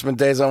enforcement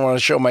days, I don't want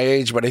to show my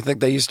age, but I think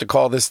they used to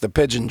call this the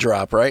pigeon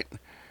drop, right?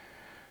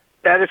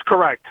 That is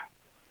correct.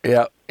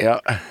 Yeah.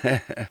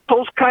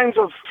 Those kinds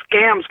of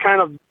scams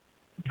kind of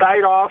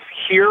died off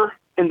here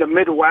in the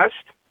Midwest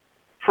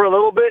for a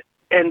little bit,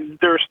 and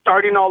they're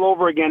starting all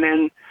over again.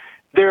 And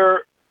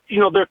they're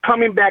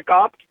coming back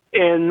up.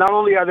 And not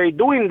only are they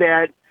doing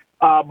that,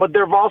 but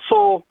they've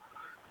also,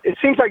 it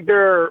seems like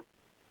they're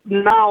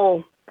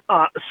now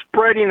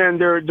spreading, and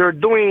they're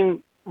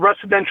doing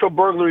residential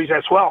burglaries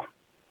as well.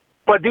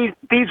 But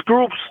these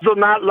groups do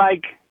not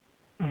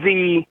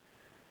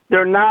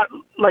they're not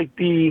like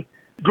the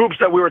groups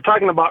that we were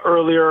talking about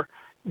earlier.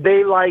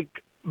 They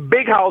like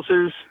big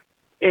houses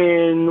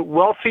in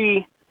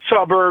wealthy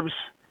suburbs,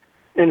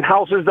 in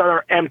houses that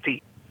are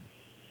empty.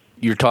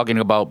 You're talking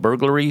about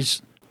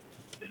burglaries?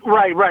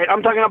 Right.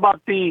 I'm talking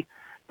about the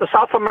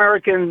South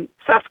American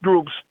theft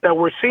groups that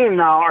we're seeing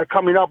now are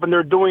coming up, and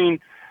they're doing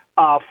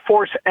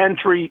forced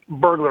entry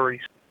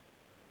burglaries.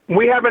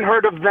 We haven't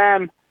heard of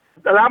them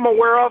that I'm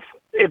aware of.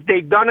 If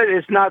they've done it,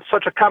 it's not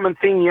such a common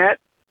thing yet.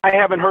 I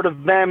haven't heard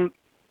of them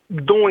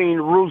doing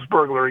ruse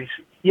burglaries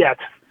yet.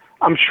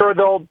 I'm sure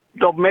they'll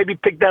maybe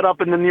pick that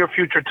up in the near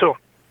future too.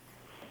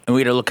 And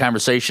we had a little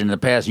conversation in the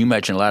past. You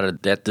mentioned a lot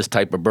of that. This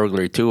type of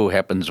burglary too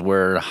happens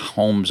where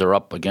homes are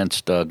up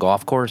against a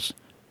golf course.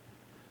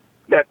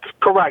 That's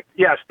correct.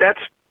 Yes, that's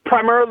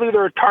primarily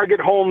their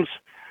target homes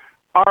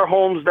are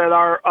homes that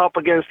are up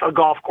against a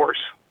golf course.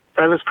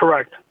 That is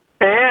correct.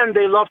 And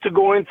they love to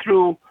go in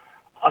through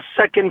a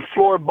second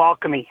floor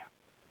balcony.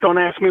 Don't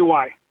ask me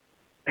why.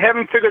 I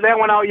haven't figured that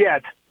one out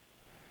yet.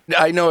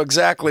 I know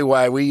exactly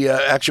why. We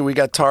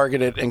got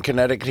targeted in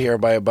Connecticut here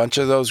by a bunch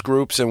of those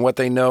groups, and what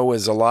they know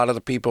is a lot of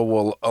the people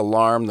will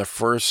alarm the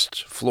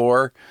first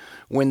floor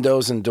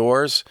windows and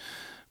doors,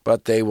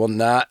 but they will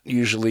not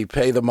usually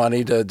pay the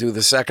money to do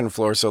the second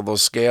floor, so they'll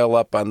scale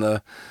up on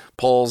the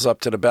poles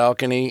up to the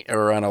balcony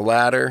or on a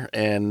ladder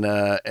and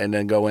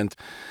then go in.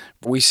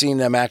 We've seen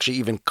them actually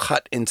even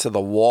cut into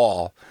the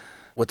wall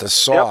with a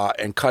saw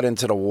and cut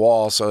into the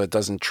wall so it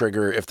doesn't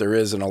trigger if there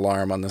is an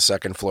alarm on the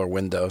second floor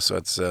window. So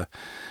it's a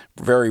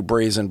very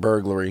brazen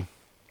burglary.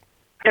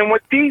 And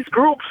with these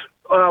groups,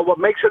 what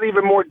makes it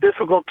even more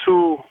difficult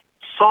to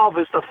solve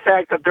is the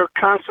fact that they're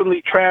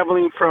constantly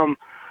traveling from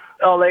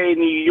L.A.,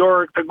 New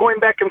York. They're going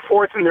back and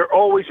forth, and they're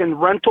always in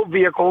rental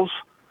vehicles.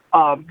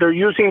 They're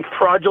using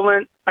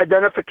fraudulent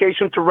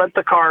identification to rent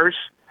the cars.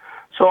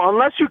 So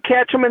unless you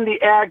catch them in the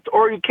act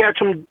or you catch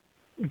them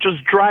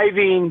just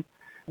driving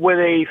with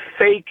a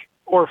fake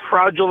or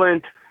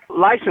fraudulent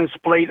license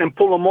plate and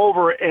pull them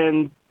over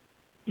and,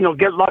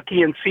 get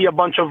lucky and see a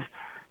bunch of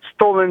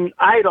stolen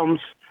items,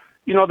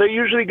 they're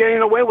usually getting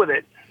away with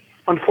it,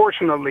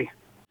 unfortunately.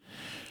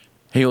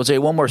 Hey, Jose,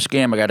 one more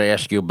scam I got to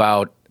ask you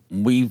about.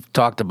 We've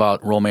talked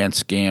about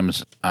romance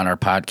scams on our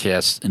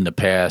podcast in the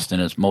past,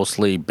 and it's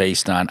mostly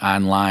based on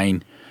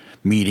online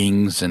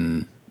meetings,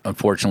 and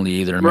unfortunately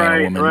either a man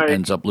or woman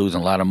ends up losing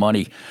a lot of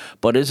money.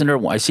 But isn't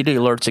there, I see the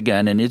alerts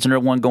again, and isn't there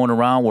one going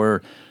around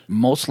where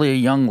mostly a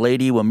young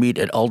lady will meet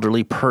an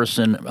elderly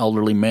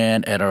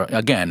man at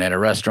a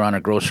restaurant or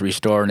grocery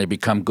store, and they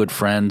become good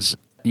friends?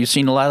 You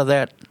seen a lot of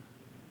that?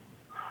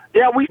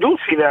 Yeah, we do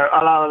see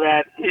a lot of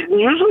that.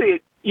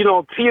 Usually,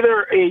 it's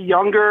either a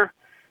younger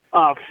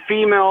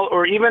female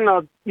or even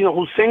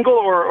who's single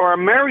or a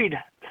married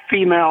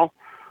female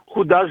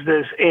who does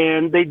this,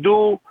 and they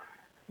do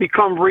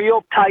become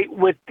real tight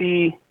with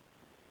the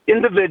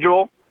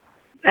individual.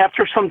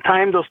 After some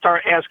time, they'll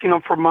start asking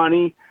them for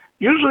money.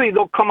 Usually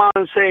they'll come out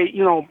and say,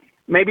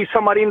 maybe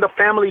somebody in the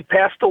family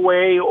passed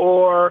away,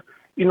 or,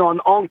 an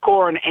uncle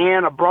or an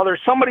aunt, a brother.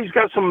 Somebody's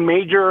got some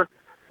major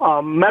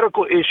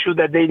medical issue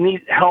that they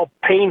need help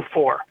paying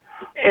for.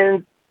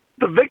 And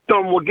the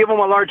victim will give them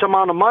a large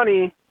amount of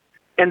money,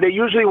 and they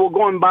usually will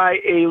go and buy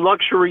a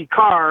luxury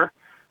car,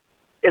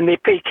 and they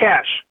pay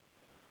cash.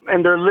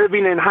 And they're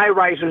living in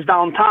high-rises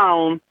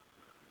downtown,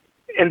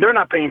 and they're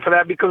not paying for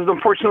that because,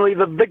 unfortunately,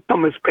 the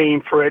victim is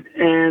paying for it.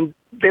 And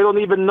they don't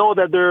even know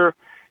that they're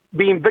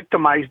being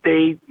victimized.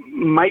 They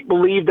might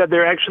believe that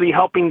they're actually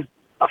helping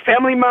a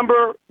family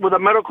member with a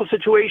medical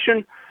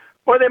situation,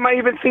 or they might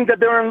even think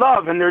that they're in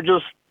love and they're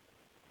just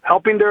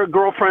helping their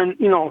girlfriend,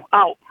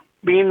 out,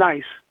 being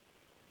nice.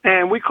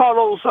 And we call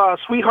those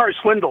sweetheart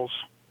swindles.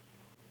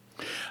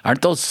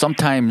 Aren't those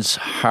sometimes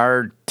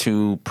hard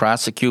to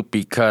prosecute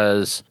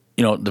because,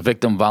 the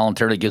victim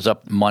voluntarily gives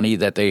up money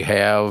that they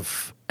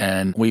have?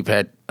 And we've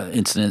had an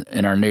incident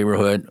in our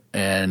neighborhood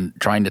and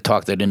trying to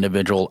talk that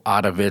individual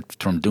out of it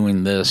from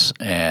doing this.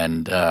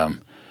 And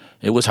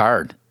it was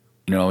hard.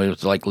 It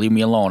was like, leave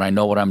me alone. I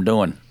know what I'm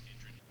doing.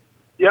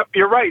 Yep,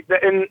 you're right.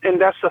 And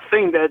that's the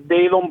thing, that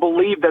they don't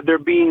believe that they're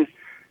being,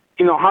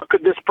 how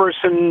could this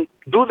person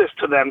do this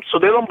to them? So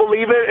they don't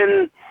believe it,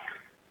 and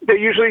they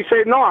usually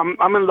say, no,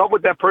 I'm in love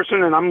with that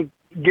person, and I'm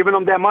giving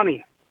them that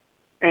money.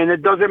 And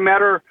it doesn't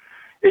matter.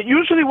 It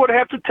usually would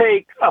have to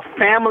take a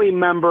family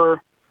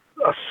member,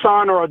 a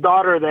son or a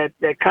daughter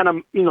that kind of,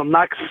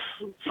 knocks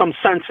some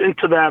sense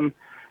into them,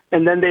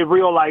 and then they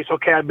realize,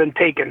 okay, I've been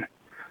taken.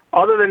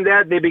 Other than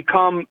that, they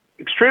become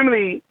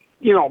extremely,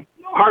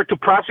 hard to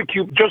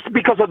prosecute just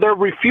because of their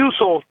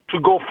refusal to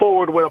go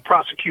forward with a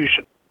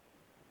prosecution.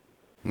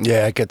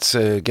 Yeah, it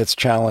gets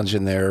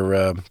challenging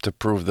there to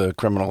prove the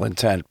criminal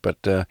intent, but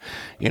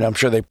I'm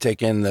sure they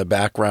take in the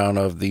background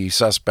of the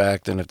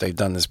suspect, and if they've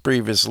done this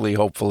previously,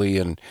 hopefully,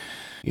 and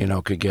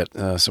could get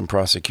some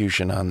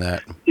prosecution on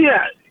that.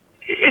 Yeah,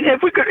 and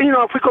if we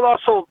could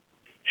also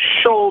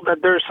show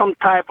that there's some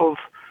type of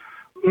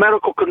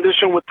medical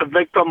condition with the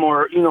victim,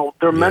 or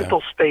their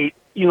mental state,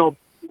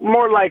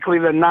 more likely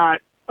than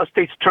not, a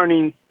state's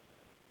attorney,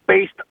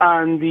 based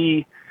on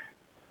the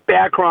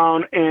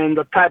background and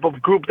the type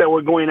of group that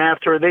we're going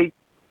after, they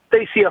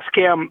see a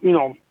scam,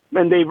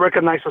 and they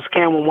recognize a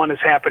scam when one is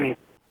happening.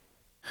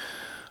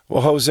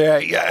 Well,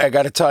 Jose, I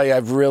got to tell you,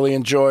 I've really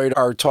enjoyed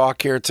our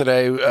talk here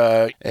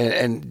today,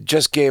 and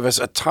just gave us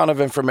a ton of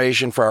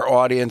information for our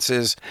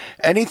audiences.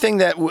 Anything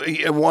that,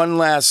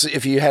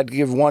 if you had to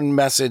give one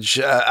message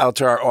out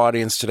to our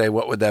audience today,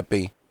 what would that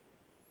be?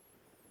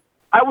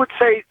 I would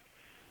say,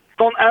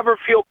 don't ever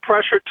feel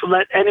pressure to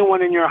let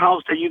anyone in your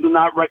house that you do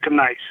not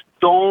recognize.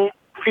 Don't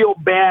feel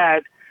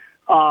bad.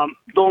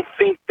 Don't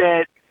think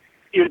that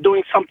you're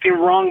doing something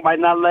wrong by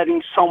not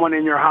letting someone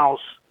in your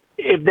house.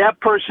 If that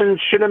person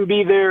shouldn't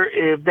be there,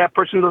 if that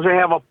person doesn't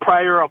have a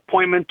prior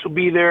appointment to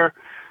be there,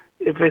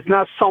 if it's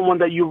not someone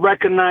that you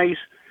recognize,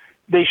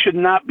 they should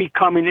not be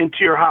coming into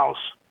your house.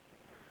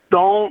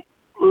 Don't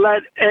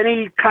let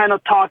any kind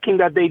of talking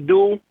that they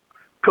do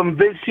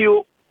convince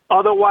you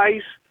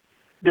otherwise.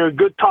 They're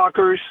good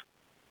talkers.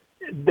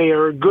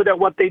 They're good at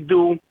what they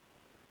do.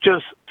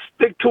 Just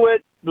stick to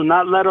it. Do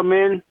not let them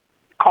in.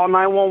 Call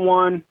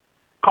 911.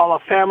 Call a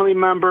family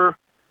member.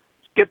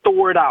 Get the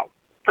word out.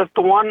 That's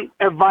the one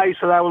advice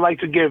that I would like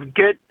to give.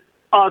 Get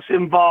us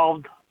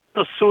involved.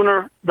 The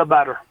sooner, the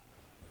better.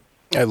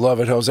 I love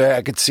it, Jose.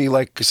 I could see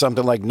like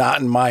something like "Not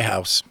in my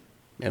house,"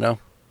 you know?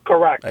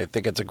 Correct. I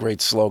think it's a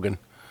great slogan.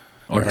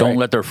 Or don't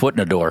let their foot in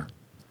the door.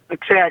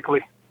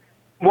 Exactly.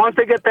 Once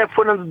they get that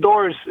foot in the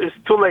door, it's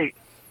too late.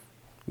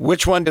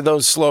 Which one of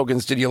those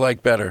slogans did you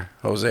like better,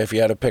 Jose, if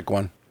you had to pick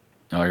one?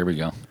 Oh, here we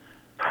go.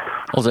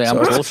 Jose,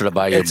 I'm closer to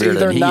buy you a beer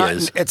than he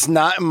is. It's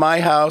not in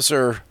my house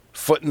or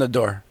foot in the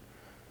door.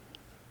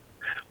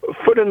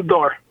 Foot in the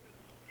door.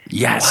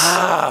 Yes.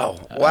 Wow.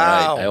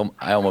 Right.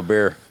 I owe him a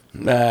beer.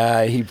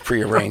 He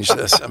prearranged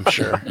this, I'm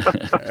sure.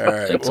 All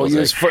right. We'll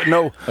use foot.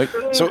 No.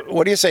 So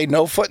what do you say?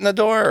 No foot in the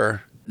door?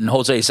 Or? And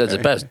Jose says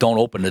it best. Don't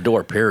open the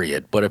door,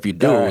 period. But if you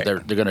do, right. they're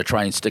going to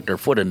try and stick their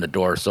foot in the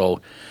door.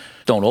 So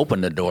don't open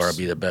the door would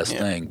be the best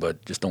thing,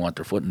 but just don't want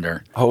their foot in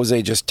there.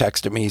 Jose just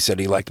texted me. He said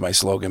he liked my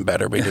slogan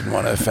better, but he didn't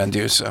want to offend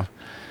you. So.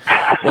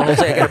 Well,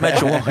 Jose, I got to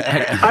mention one.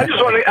 I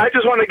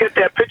just want to get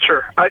that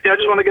picture. I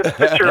just want to get the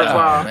picture of.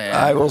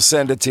 I will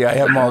send it to you. I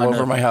have them all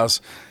over my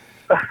house.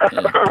 All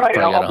right,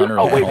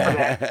 I'll wait for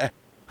that.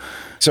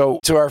 So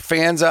to our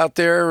fans out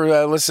there,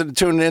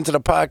 tuning into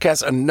the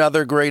podcast,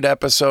 another great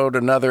episode,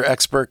 another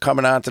expert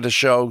coming onto the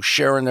show,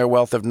 sharing their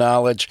wealth of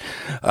knowledge.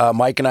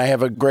 Mike and I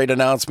have a great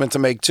announcement to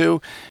make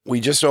too. We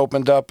just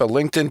opened up a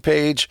LinkedIn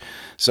page,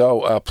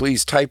 so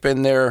please type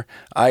in there,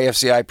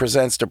 IFCI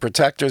Presents The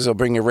Protectors. It'll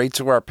bring you right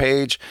to our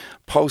page.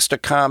 Post a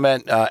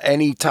comment,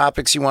 any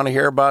topics you want to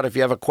hear about. If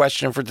you have a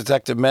question for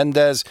Detective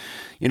Mendez,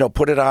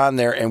 put it on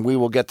there and we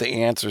will get the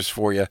answers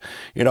for you.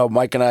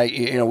 Mike and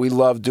I, we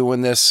love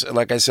doing this.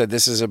 Like I said,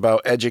 this is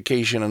about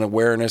education and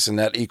awareness, and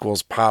that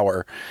equals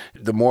power.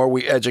 The more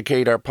we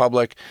educate our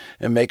public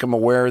and make them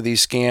aware of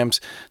these scams,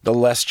 the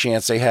less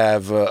chance they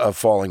have of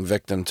falling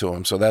victim to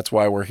them. So that's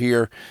why we're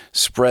here.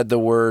 Spread the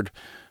word.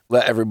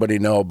 Let everybody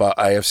know about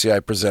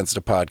IFCI Presents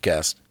the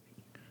podcast.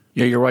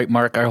 Yeah, you're right,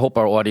 Mark. I hope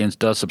our audience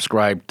does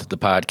subscribe to the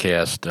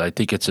podcast. I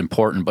think it's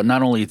important. But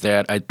not only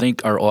that, I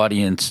think our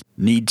audience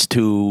needs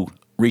to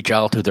reach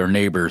out to their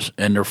neighbors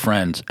and their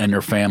friends and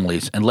their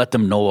families and let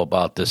them know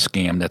about this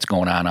scam that's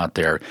going on out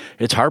there.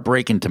 It's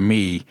heartbreaking to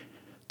me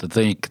to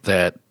think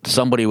that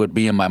somebody would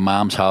be in my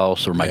mom's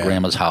house or my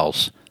grandma's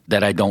house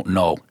that I don't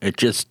know.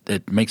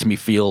 It makes me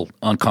feel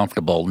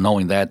uncomfortable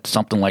knowing that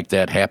something like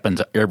that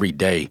happens every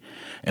day.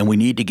 And we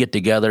need to get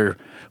together.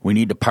 We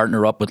need to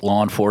partner up with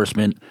law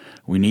enforcement.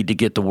 We need to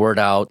get the word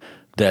out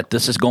that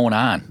this is going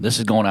on. This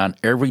is going on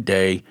every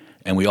day,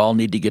 and we all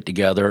need to get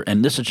together.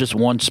 And this is just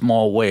one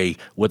small way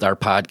with our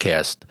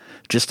podcast,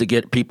 just to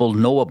get people to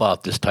know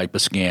about this type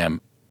of scam.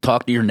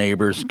 Talk to your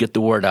neighbors, get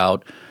the word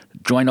out,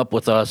 join up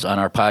with us on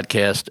our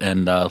podcast,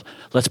 and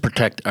let's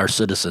protect our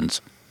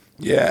citizens.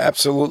 Yeah,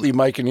 absolutely,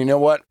 Mike. And you know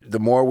what? The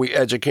more we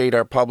educate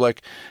our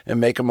public and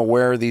make them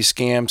aware of these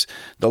scams,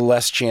 the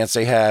less chance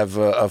they have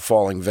of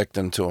falling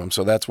victim to them.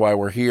 So that's why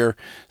we're here.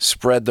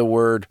 Spread the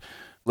word.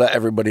 Let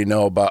everybody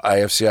know about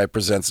IFCI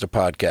Presents the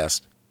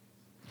podcast.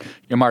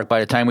 Yeah, Mark,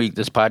 by the time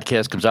this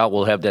podcast comes out,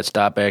 we'll have that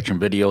stop action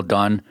video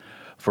done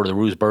for the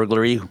ruse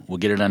burglary. We'll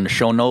get it on the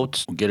show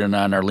notes. We'll get it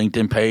on our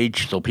LinkedIn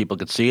page so people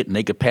could see it, and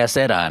they could pass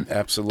that on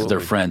to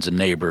their friends and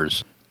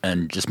neighbors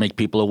and just make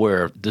people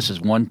aware. This is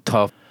one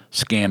tough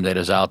scam that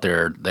is out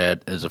there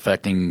that is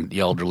affecting the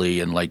elderly,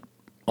 and like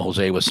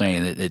Jose was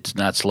saying, it's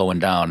not slowing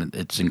down.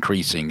 It's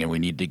increasing, and we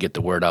need to get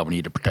the word out. We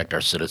need to protect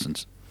our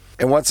citizens.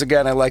 And once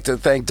again, I'd like to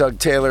thank Doug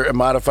Taylor and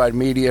Modified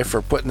Media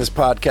for putting this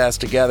podcast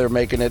together,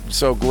 making it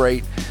so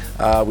great.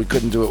 We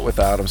couldn't do it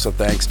without him, so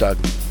thanks, Doug.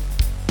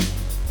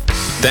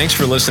 Thanks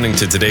for listening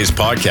to today's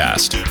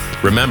podcast.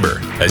 Remember,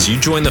 as you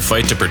join the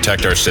fight to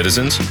protect our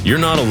citizens, you're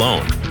not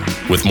alone.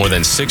 With more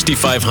than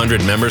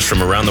 6,500 members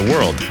from around the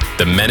world,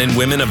 the men and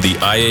women of the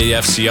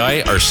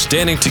IAFCI are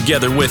standing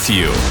together with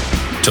you.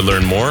 To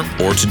learn more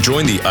or to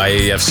join the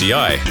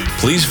IAFCI,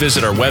 please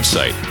visit our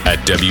website at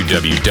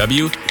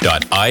www.iafci.org.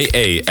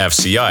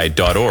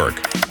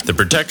 The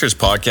Protectors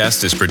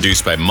Podcast is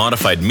produced by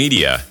Modified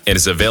Media and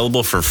is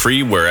available for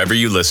free wherever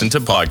you listen to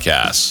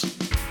podcasts.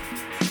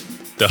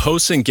 The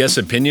hosts and guests'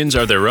 opinions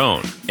are their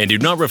own and do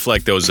not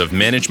reflect those of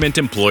management,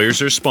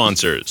 employers, or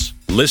sponsors.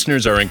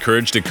 Listeners are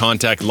encouraged to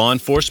contact law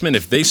enforcement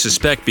if they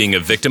suspect being a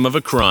victim of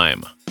a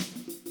crime.